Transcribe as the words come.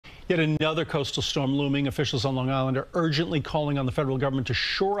Yet another coastal storm looming. Officials on Long Island are urgently calling on the federal government to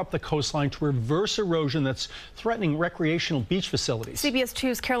shore up the coastline to reverse erosion that's threatening recreational beach facilities. CBS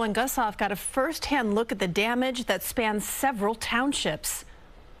 2's Carolyn Gusoff got a first-hand look at the damage that spans several townships.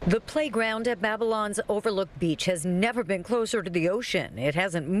 The playground at Babylon's Overlook beach has never been closer to the ocean. It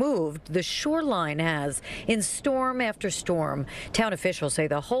hasn't moved. The shoreline has, in storm after storm. Town officials say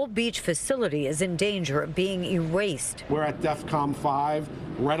the whole beach facility is in danger of being erased. We're at DEFCON 5,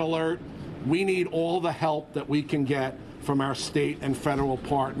 red alert. We need all the help that we can get from our state and federal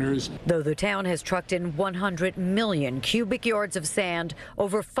partners. Though the town has trucked in 100 million cubic yards of sand,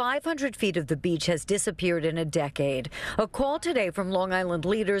 over 500 feet of the beach has disappeared in a decade. A call today from Long Island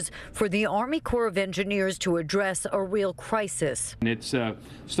leaders for the Army Corps of Engineers to address a real crisis. It's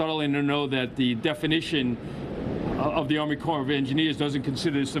startling to know that the definition of the Army Corps of Engineers doesn't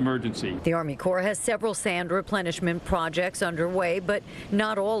consider this emergency. The Army Corps has several sand replenishment projects underway, but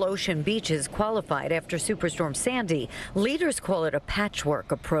not all ocean beaches qualified after Superstorm Sandy. Leaders call it a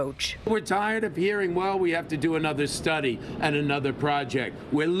patchwork approach. We're tired of hearing, well, we have to do another study and another project.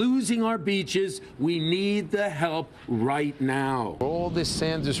 We're losing our beaches. We need the help right now. All this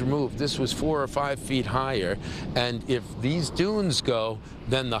sand is removed. This was 4 or 5 feet higher, and if these dunes go,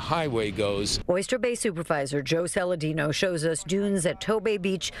 then the highway goes. Oyster Bay Supervisor Joe Saladino shows us dunes at Tobay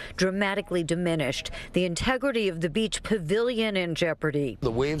Beach dramatically diminished. The integrity of the beach pavilion in jeopardy.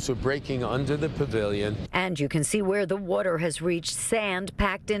 The waves were breaking under the pavilion. And you can see where the water has reached sand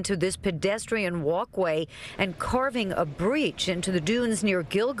packed into this pedestrian walkway and carving a breach into the dunes near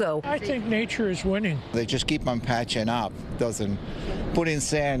Gilgo. I think nature is winning. They just keep on patching up. Putting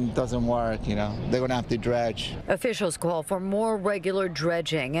sand doesn't work, you know. They're going to have to dredge. Officials call for more regular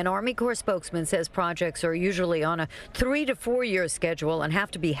dredging. An Army Corps spokesman says projects are usually on a 3 to 4 year schedule and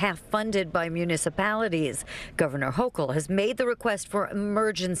have to be half funded by municipalities. Governor Hochul has made the request for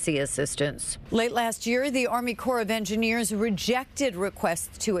emergency assistance. Late last year, the Army Corps of Engineers rejected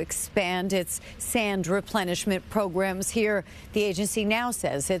requests to expand its sand replenishment programs here. The agency now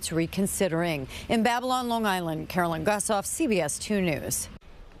says it's reconsidering. In Babylon, Long Island, Carolyn Gusoff, CBS 2 News.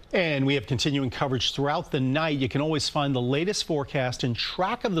 And we have continuing coverage throughout the night. You can always find the latest forecast and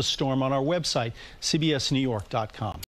track of the storm on our website, cbsnewyork.com.